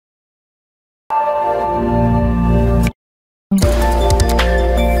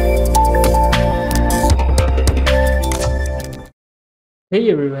Hey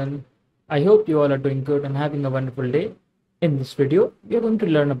everyone, I hope you all are doing good and having a wonderful day. In this video, we are going to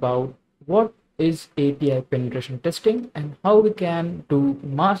learn about what is API penetration testing and how we can do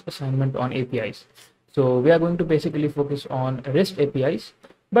mass assignment on APIs. So we are going to basically focus on REST APIs,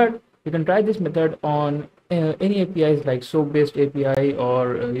 but you can try this method on any APIs like SOAP-based API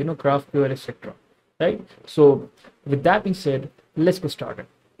or GraphQL, etc. Right? So with that being said, let's get started.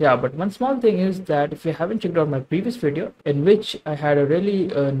 Yeah, but one small thing is that if you haven't checked out my previous video in which I had a really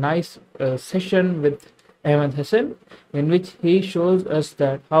nice session with Ahmed Hassan, in which he shows us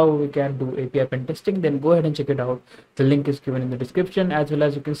that how we can do API pen testing, then go ahead and check it out. The link is given in the description, as well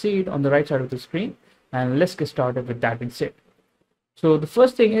as you can see it on the right side of the screen. And let's get started with that being said. So the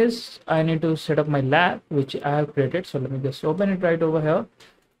first thing is I need to set up my lab, which I have created. So let me just open it right over here.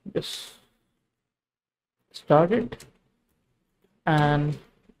 Just start it. And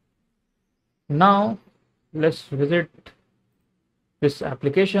now let's visit this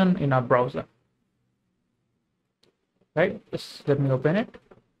application in our browser. Right, just let me open it.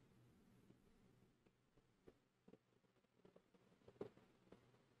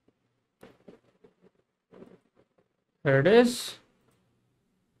 Here it is.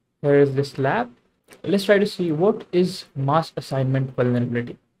 Here is this lab. Let's try to see what is mass assignment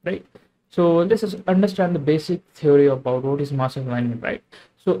vulnerability, right? So let's just understand the basic theory about what is mass assignment, right?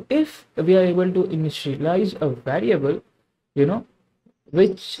 So if we are able to initialize a variable,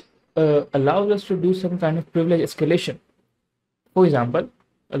 which allows us to do some kind of privilege escalation. For example,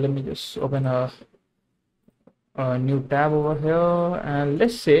 let me just open a new tab over here, and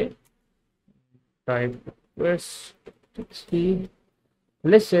let's say type request 60.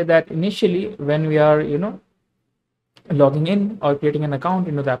 Let's say that initially when we are logging in or creating an account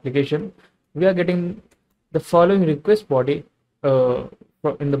into the application, we are getting the following request body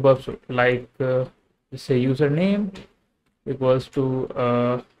in the burp suite, like let's say username equals to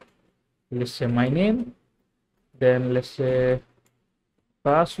let's say my name, then let's say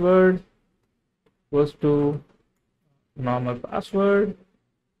password equals to normal password,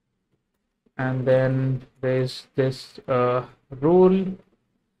 and then there's this role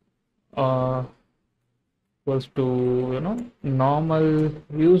equals to normal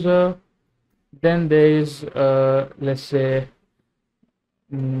user. Then there is let's say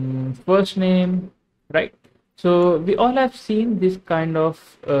first name, right? So we all have seen this kind of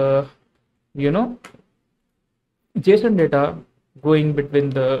JSON data going between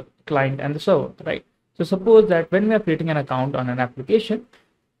the client and the server, right? So suppose that when we are creating an account on an application,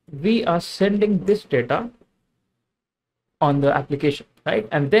 we are sending this data on the application, right?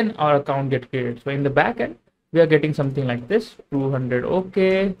 And then our account gets created. So in the backend, we are getting something like this, 200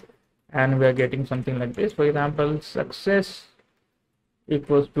 OK, and we are getting something like this. For example, success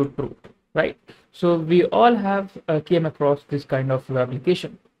equals to true, right? So we all have came across this kind of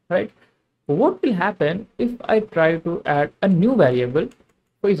application, right? What will happen if I try to add a new variable?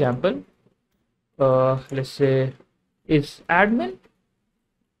 For example, let's say is admin,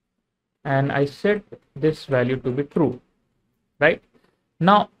 and I set this value to be true, right?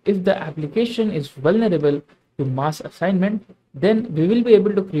 Now, if the application is vulnerable to mass assignment, then we will be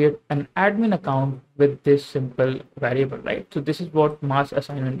able to create an admin account with this simple variable, right? So this is what mass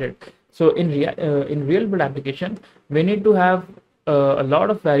assignment did. So in real world application, we need to have a lot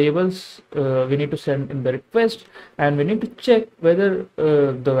of variables we need to send in the request, and we need to check whether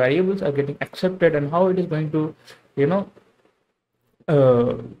the variables are getting accepted and how it is going to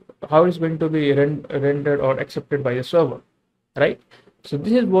uh, how it's going to be rendered or accepted by the server, right? So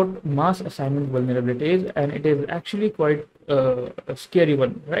this is what mass assignment vulnerability is, and it is actually quite a scary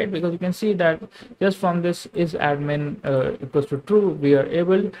one, right? Because you can see that just from this is admin equals to true, we are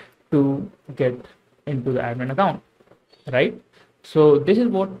able to get into the admin account, right? So this is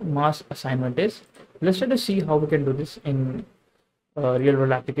what mass assignment is. Let's try to see how we can do this in a real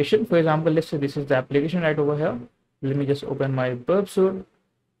world application. For example, let's say this is the application right over here. Let me just open my burp suite,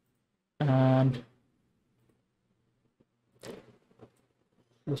 and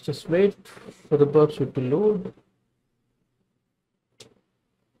let's just wait for the burp suite to load.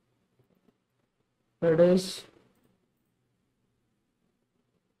 There it is.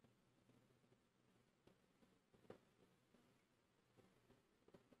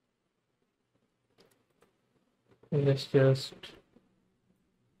 Let's just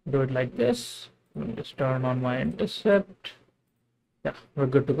do it like this. Let me just turn on my intercept. Yeah, we're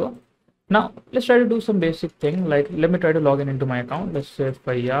good to go. Now let's try to do some basic thing, like let me try to log in into my account. Let's say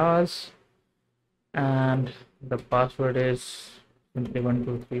Fayaz, and the password is simply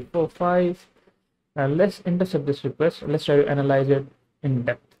 12345. And let's intercept this request. Let's try to analyze it in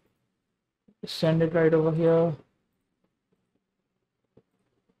depth. Send it right over here.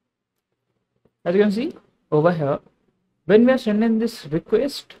 As you can see over here, when we are sending this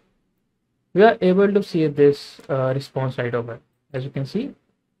request, we are able to see this response right over. As you can see,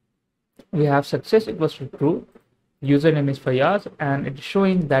 we have success equals to true, username is Fayaz, and it's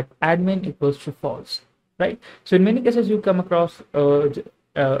showing that admin equals to false, right? So in many cases, you come across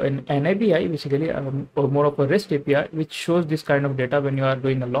an API, basically or more of a REST API, which shows this kind of data when you are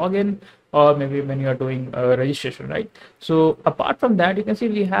doing a login or maybe when you are doing a registration, right? So apart from that, you can see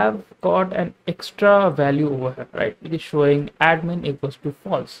we have got an extra value over here, right? It is showing admin equals to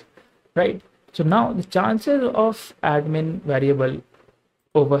false, right? So now the chances of admin variable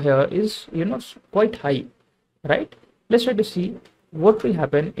over here is quite high, right? Let's try to see what will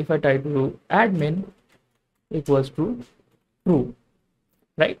happen if I try to do admin equals to true,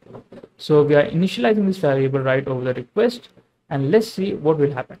 right? So we are initializing this variable right over the request, and let's see what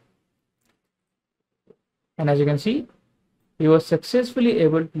will happen. And as you can see, we were successfully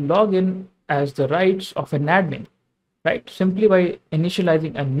able to log in as the rights of an admin, right? Simply by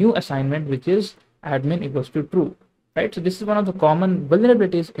initializing a new assignment, which is admin equals to true, right? So this is one of the common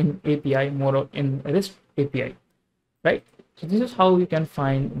vulnerabilities in API, more in REST API, right? So this is how you can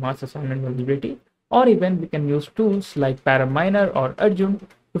find mass assignment vulnerability, or even we can use tools like paraminer or Arjun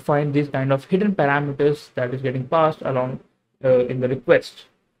to find these kind of hidden parameters that is getting passed along in the request,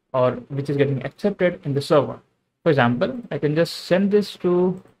 or which is getting accepted in the server. For example, I can just send this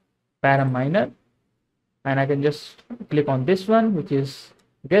to paraminer, and I can just click on this one, which is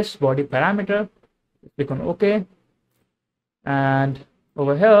guest body parameter, click on OK, and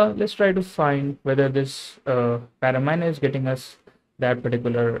over here let's try to find whether this paraminer is getting us that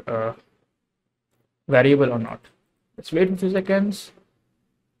particular variable or not. Let's wait a few seconds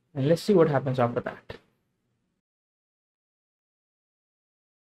and let's see what happens after that.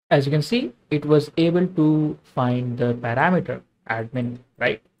 As you can see, it was able to find the parameter admin,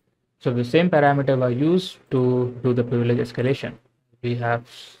 right? So the same parameter was used to do the privilege escalation we have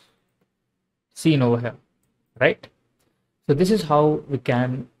seen over here, right? So this is how we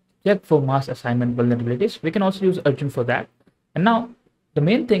can check for mass assignment vulnerabilities. We can also use Arjun for that. And now the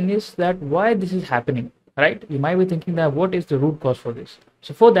main thing is that why this is happening, right? You might be thinking that what is the root cause for this?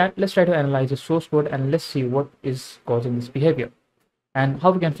 So for that, let's try to analyze the source code and let's see what is causing this behavior and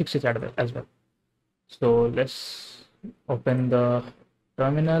how we can fix it as well. So let's open the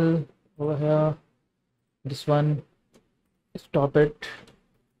terminal over here, this one, stop it,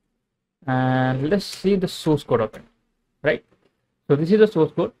 and let's see the source code of it, right? So this is the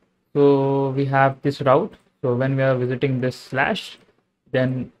source code. So we have this route. So when we are visiting this slash,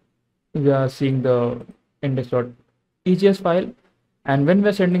 then we are seeing the index.egs file, and when we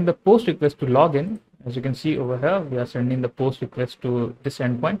are sending the post request to login, as you can see over here, we are sending the post request to this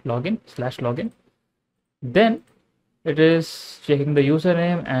endpoint login/login. Then it is checking the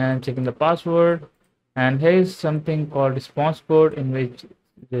username and checking the password, and here is something called response code in which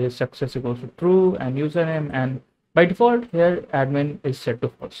the success equals to true and username, and by default here admin is set to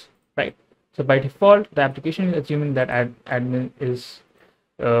false, right? So by default the application is assuming that admin is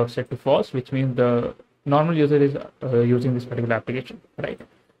set to false, which means the normal user is using this particular application, right?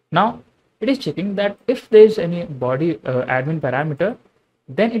 Now it is checking that if there is any body admin parameter,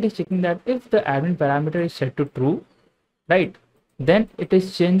 then it is checking that if the admin parameter is set to true, right, then it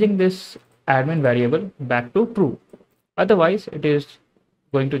is changing this admin variable back to true. Otherwise it is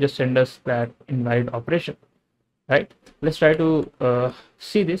going to just send us that invalid operation, right? Let's try to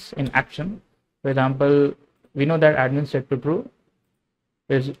see this in action. For example, we know that admin set to true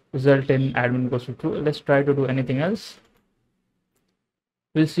is result in admin goes to true. Let's try to do anything else.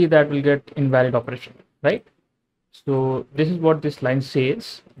 We'll see that we'll get invalid operation, right? So this is what this line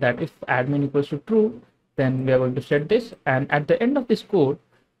says, that if admin equals to true, then we are going to set this, and at the end of this code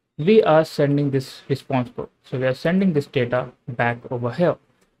we are sending this response code. So we are sending this data back over here,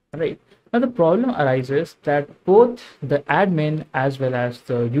 right? Now the problem arises that both the admin as well as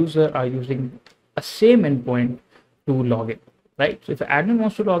the user are using a same endpoint to log in, right? So if the admin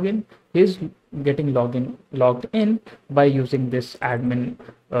wants to log in, he's getting logged in by using this admin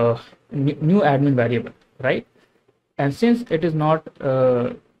new admin variable, right? And since it is not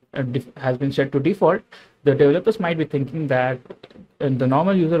has been set to default, the developers might be thinking that the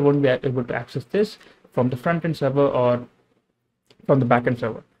normal user won't be able to access this from the front-end server or from the back-end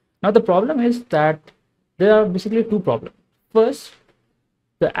server. Now the problem is that there are basically two problems. First,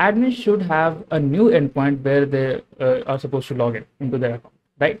 the admin should have a new endpoint where they are supposed to log in into their account,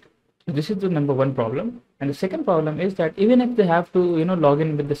 right? So this is the number one problem. And the second problem is that even if they have to log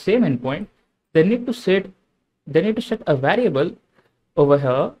in with the same endpoint, they need to set a variable over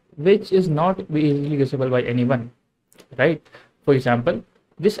here which is not easily visible by anyone, right? For example,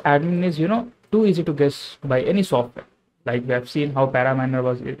 this admin is too easy to guess by any software. Like we have seen how Paraminer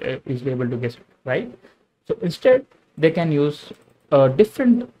was easily able to guess it, right? So instead, they can use a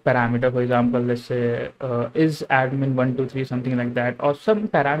different parameter. For example, let's say is admin 123 something like that, or some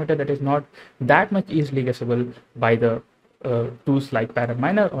parameter that is not that much easily guessable by the tools like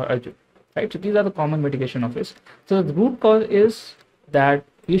Paraminer or Azure, right? So these are the common mitigation of this. So the root cause is that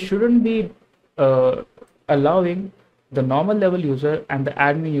you shouldn't be allowing the normal level user and the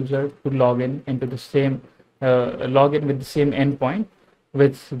admin user to log in into the same log in with the same endpoint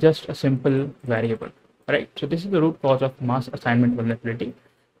with just a simple variable, right? So this is the root cause of mass assignment vulnerability.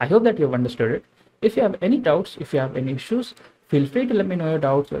 I hope that you have understood it. If you have any doubts, if you have any issues, feel free to let me know your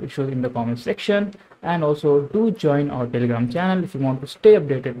doubts or issues in the comment section. And also do join our Telegram channel if you want to stay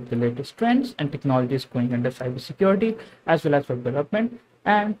updated with the latest trends and technologies going under cybersecurity as well as web development.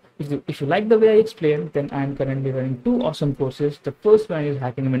 And if you like the way I explain, then I'm currently running two awesome courses. The first one is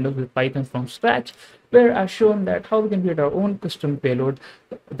hacking Windows with Python from scratch, where I've shown that how we can create our own custom payload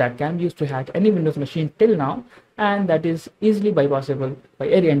that can be used to hack any Windows machine till now, and that is easily bypassable by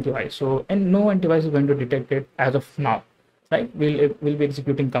any antivirus. So, and no antivirus is going to detect it as of now, right? We'll be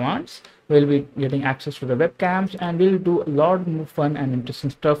executing commands, we'll be getting access to the webcams, and we'll do a lot more fun and interesting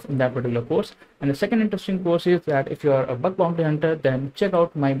stuff in that particular course. And the second interesting course is that if you are a bug bounty hunter, then check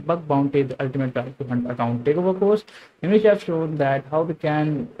out my bug bounty, the ultimate guide to hunt account takeover course, in which I've shown that how we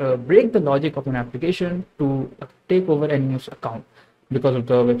can break the logic of an application to take over any user account because of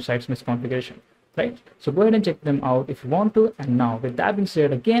the website's misconfiguration, right? So go ahead and check them out if you want to. And now with that being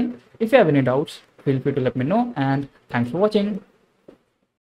said, again, if you have any doubts, feel free to let me know, and thanks for watching.